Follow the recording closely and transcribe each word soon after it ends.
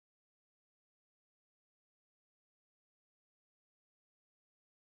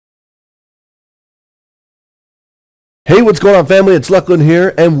Hey, what's going on, family? It's Luclin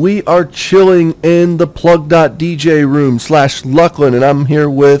here, and we are chilling in the Plug.Dj room / Luclin, and I'm here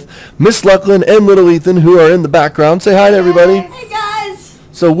with Miss Luclin and little Ethan, who are in the background. Say hi to everybody. Hey, guys.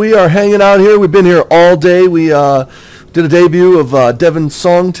 So we are hanging out here. We've been here all day. We did a debut of Devin's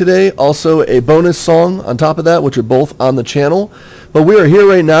song today, also a bonus song on top of that, which are both on the channel. But we are here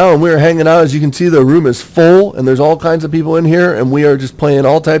right now, and we are hanging out. As you can see, the room is full, and there's all kinds of people in here, and we are just playing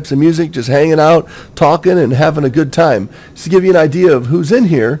all types of music, just hanging out, talking, and having a good time. Just to give you an idea of who's in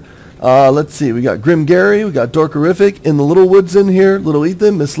here, let's see. We got Grim Gary, we got Dorkerific, in the Little Woods in here, Little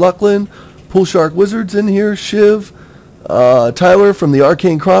Ethan, Miss Luclin, Pool Shark Wizards in here, Shiv, Tyler from the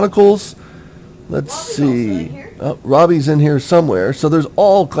Arcane Chronicles. Let's see. Oh, Robbie's in here somewhere. So there's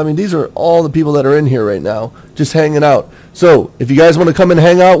these are all the people that are in here right now, just hanging out. So if you guys want to come and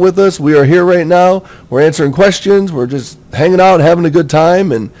hang out with us, we are here right now. We're answering questions. We're just hanging out, having a good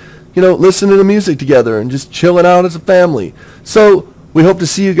time, and, listening to music together and just chilling out as a family. So we hope to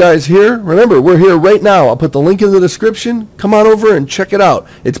see you guys here. Remember, we're here right now. I'll put the link in the description. Come on over and check it out.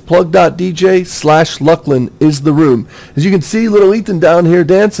 It's Plug.Dj / Luclin is the room. As you can see, little Ethan down here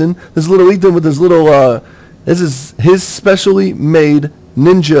dancing. This little Ethan with his little, this is his specially made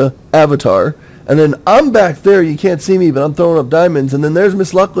ninja avatar. And then I'm back there. You can't see me, but I'm throwing up diamonds. And then there's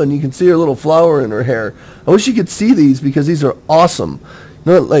Miss Luclin. You can see her little flower in her hair. I wish you could see these because these are awesome.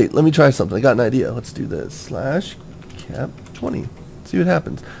 Wait, let me try something. I got an idea. Let's do this. /cap20. See what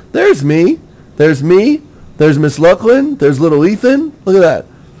happens. There's me. There's me. There's Miss Luclin. There's little Ethan. Look at that.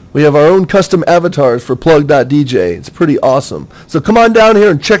 We have our own custom avatars for Plug.Dj. It's pretty awesome. So come on down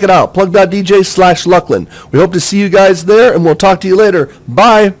here and check it out. Plug.Dj / Luclin. We hope to see you guys there, and we'll talk to you later.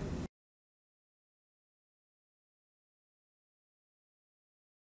 Bye.